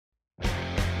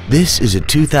This is a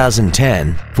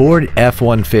 2010 Ford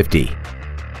F-150.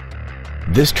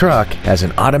 This truck has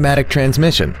an automatic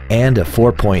transmission and a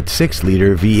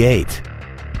 4.6-liter V8.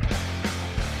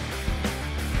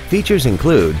 Features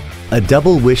include a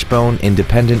double wishbone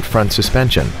independent front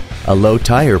suspension, a low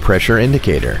tire pressure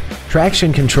indicator,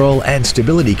 traction control and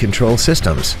stability control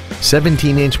systems,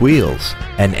 17-inch wheels,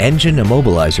 an engine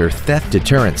immobilizer theft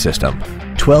deterrent system,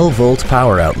 12-volt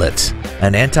power outlets,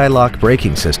 an anti-lock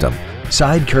braking system,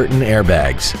 side curtain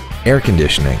airbags, air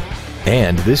conditioning,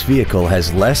 and this vehicle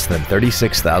has less than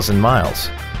 36,000 miles.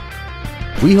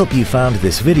 We hope you found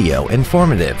this video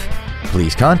informative.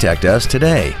 Please contact us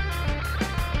today.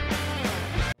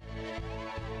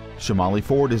 Shamaley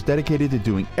Ford is dedicated to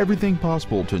doing everything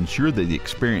possible to ensure that the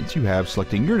experience you have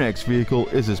selecting your next vehicle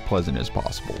is as pleasant as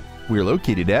possible. We are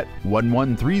located at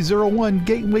 11301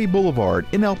 Gateway Boulevard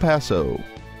in El Paso.